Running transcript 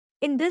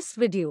In this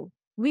video,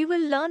 we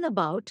will learn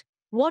about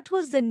what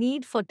was the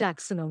need for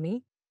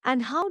taxonomy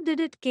and how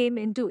did it came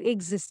into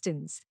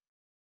existence.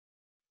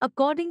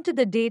 According to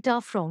the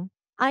data from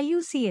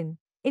IUCN,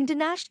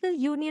 International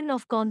Union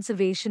of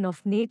Conservation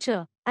of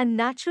Nature and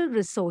Natural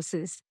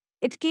Resources,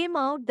 it came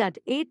out that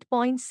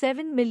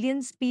 8.7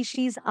 million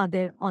species are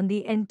there on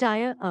the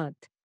entire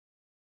earth.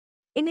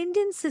 In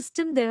Indian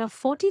system there are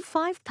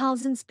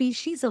 45,000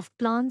 species of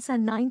plants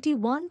and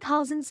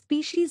 91,000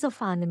 species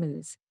of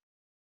animals.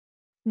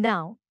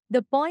 Now,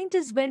 the point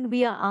is when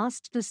we are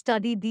asked to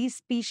study these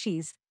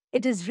species,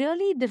 it is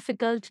really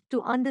difficult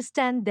to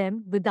understand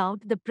them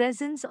without the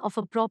presence of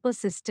a proper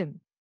system.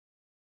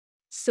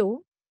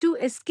 So, to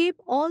escape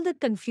all the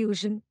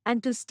confusion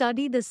and to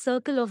study the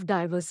circle of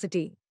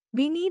diversity,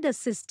 we need a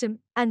system,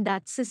 and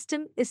that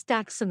system is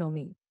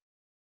taxonomy.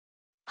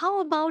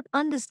 How about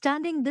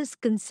understanding this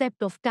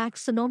concept of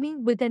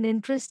taxonomy with an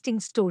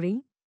interesting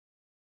story?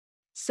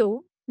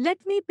 So, let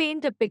me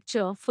paint a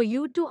picture for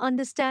you to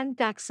understand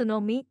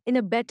taxonomy in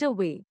a better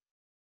way.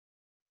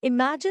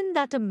 Imagine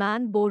that a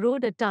man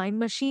borrowed a time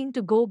machine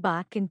to go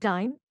back in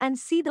time and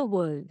see the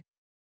world.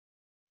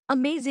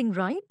 Amazing,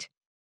 right?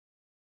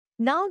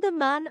 Now the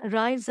man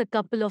arrives a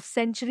couple of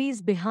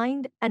centuries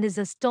behind and is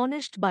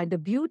astonished by the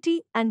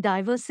beauty and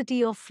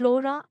diversity of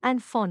flora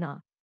and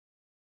fauna.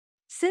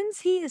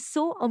 Since he is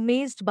so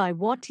amazed by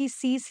what he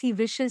sees, he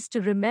wishes to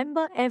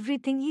remember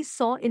everything he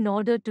saw in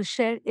order to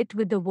share it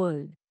with the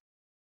world.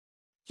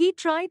 He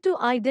tried to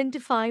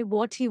identify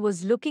what he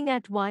was looking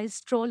at while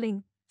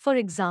strolling. For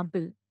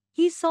example,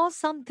 he saw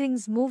some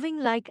things moving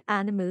like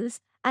animals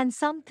and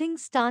some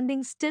things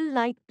standing still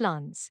like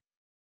plants.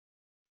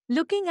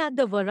 Looking at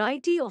the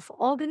variety of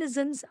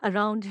organisms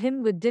around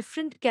him with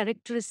different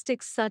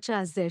characteristics such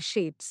as their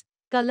shapes,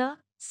 color,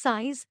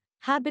 size,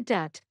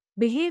 habitat,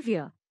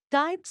 behavior,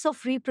 types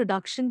of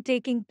reproduction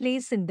taking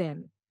place in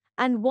them,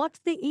 and what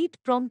they eat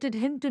prompted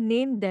him to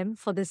name them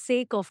for the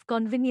sake of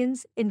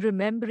convenience in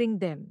remembering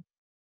them.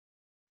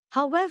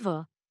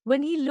 However,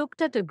 when he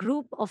looked at a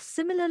group of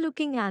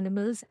similar-looking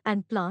animals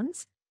and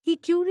plants, he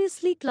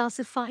curiously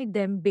classified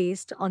them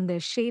based on their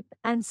shape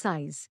and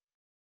size.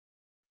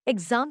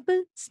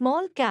 Example,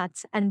 small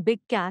cats and big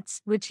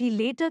cats, which he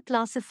later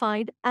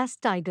classified as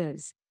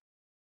tigers.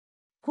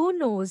 Who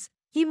knows,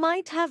 he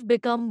might have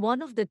become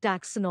one of the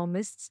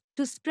taxonomists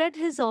to spread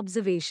his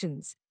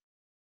observations.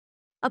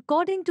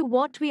 According to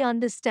what we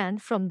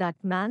understand from that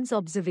man's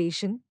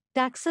observation,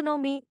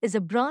 taxonomy is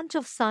a branch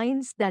of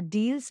science that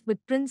deals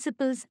with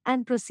principles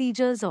and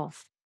procedures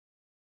of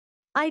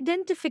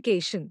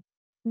identification,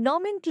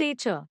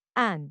 nomenclature,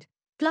 and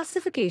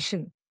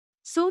classification.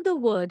 So the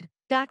word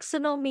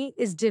taxonomy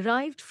is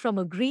derived from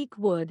a Greek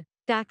word,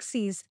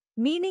 taxis,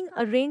 meaning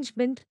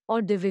arrangement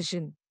or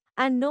division,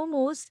 and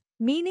nomos,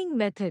 meaning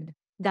method,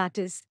 that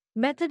is,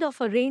 method of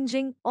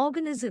arranging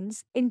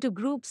organisms into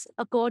groups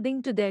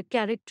according to their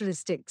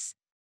characteristics.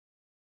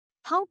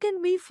 How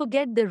can we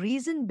forget the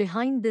reason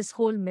behind this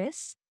whole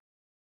mess?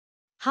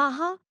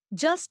 Haha,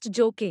 just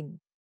joking.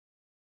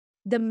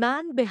 The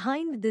man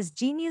behind this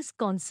genius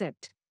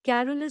concept,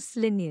 Carolus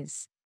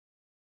Linnaeus.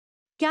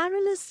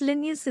 Carolus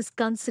Linnaeus is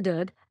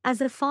considered as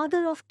a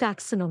father of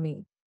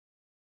taxonomy.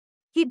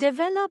 He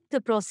developed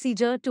the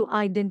procedure to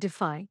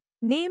identify,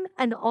 name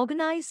and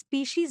organize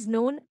species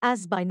known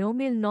as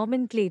binomial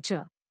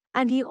nomenclature,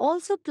 and he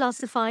also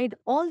classified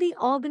all the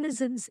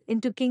organisms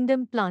into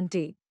kingdom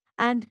Plantae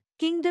and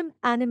kingdom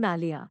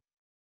Animalia.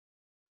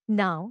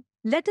 Now,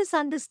 let us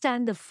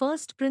understand the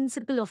first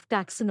principle of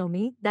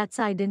taxonomy, that's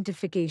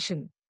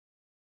identification.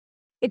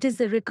 It is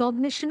the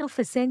recognition of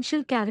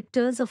essential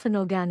characters of an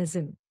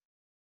organism.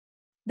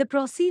 The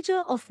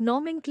procedure of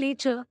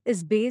nomenclature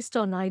is based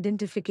on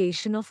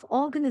identification of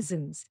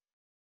organisms.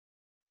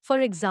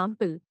 For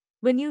example,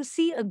 when you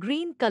see a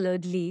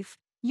green-colored leaf,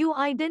 you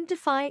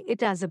identify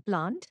it as a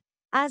plant,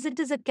 as it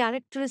is a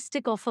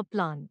characteristic of a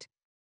plant.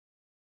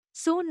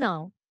 So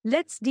now,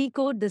 let's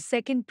decode the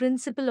second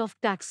principle of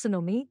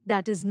taxonomy,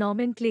 that is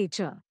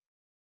nomenclature.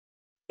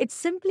 It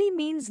simply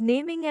means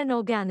naming an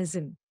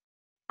organism.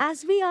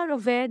 As we are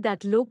aware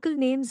that local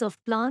names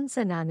of plants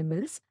and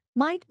animals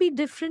might be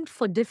different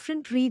for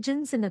different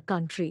regions in a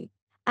country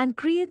and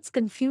creates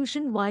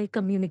confusion while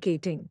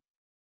communicating.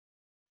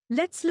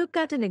 Let's look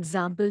at an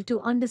example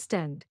to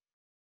understand.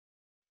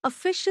 A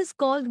fish is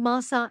called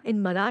masa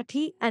in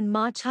Marathi and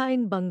macha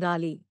in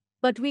Bengali,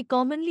 but we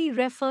commonly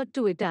refer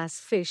to it as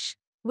fish,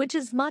 which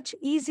is much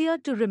easier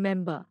to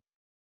remember.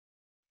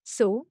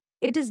 So,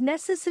 it is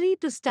necessary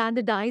to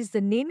standardize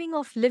the naming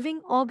of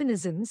living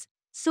organisms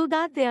so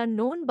that they are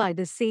known by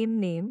the same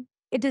name.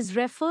 It is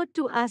referred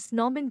to as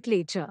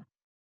nomenclature.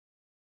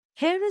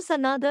 Here is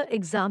another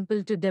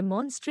example to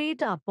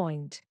demonstrate our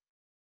point.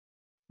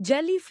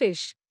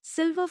 Jellyfish,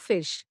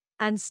 silverfish,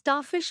 and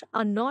starfish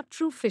are not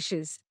true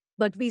fishes,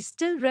 but we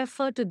still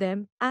refer to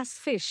them as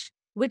fish,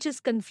 which is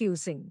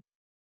confusing.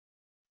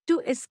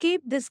 To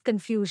escape this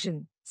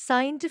confusion,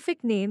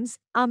 scientific names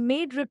are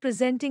made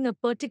representing a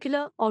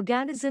particular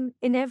organism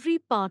in every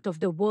part of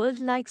the world,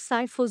 like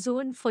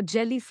scyphozoan for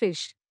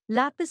jellyfish,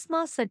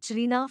 Lapisma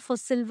saccharina for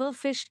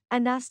silverfish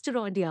and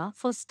Asteroidea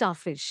for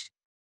starfish.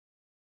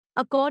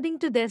 According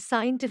to their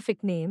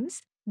scientific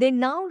names, they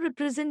now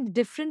represent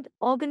different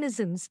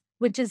organisms,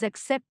 which is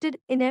accepted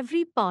in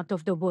every part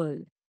of the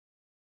world.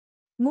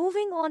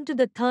 Moving on to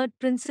the third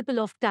principle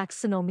of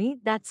taxonomy,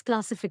 that's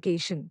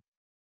classification.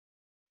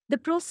 The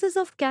process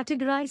of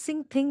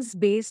categorizing things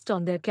based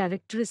on their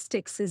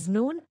characteristics is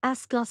known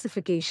as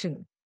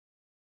classification.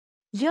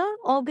 Here,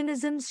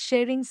 organisms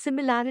sharing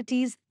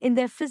similarities in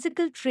their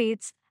physical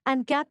traits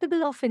and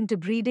capable of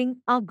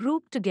interbreeding are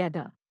grouped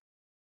together.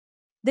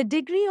 The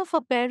degree of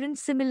apparent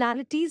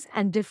similarities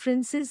and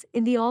differences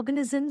in the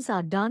organisms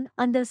are done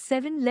under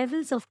 7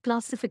 levels of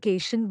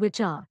classification, which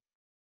are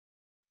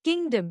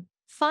kingdom,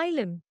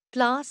 phylum,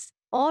 class,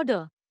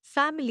 order,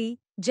 family,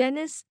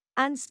 genus,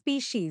 and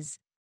species.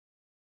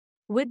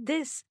 With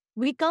this,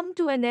 we come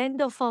to an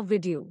end of our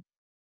video.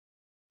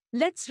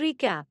 Let's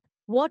recap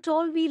what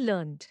all we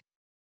learned.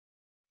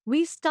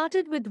 We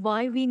started with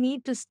why we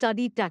need to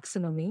study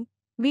taxonomy.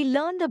 We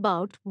learned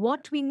about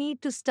what we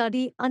need to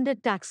study under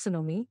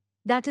taxonomy,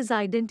 that is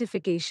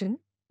identification,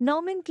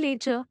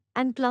 nomenclature,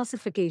 and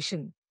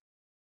classification.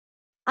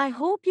 I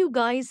hope you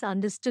guys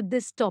understood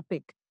this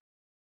topic.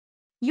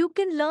 You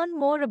can learn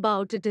more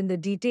about it in the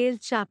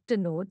detailed chapter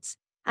notes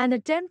and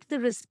attempt the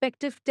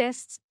respective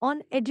tests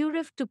on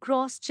EduRev to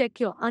cross-check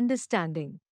your understanding.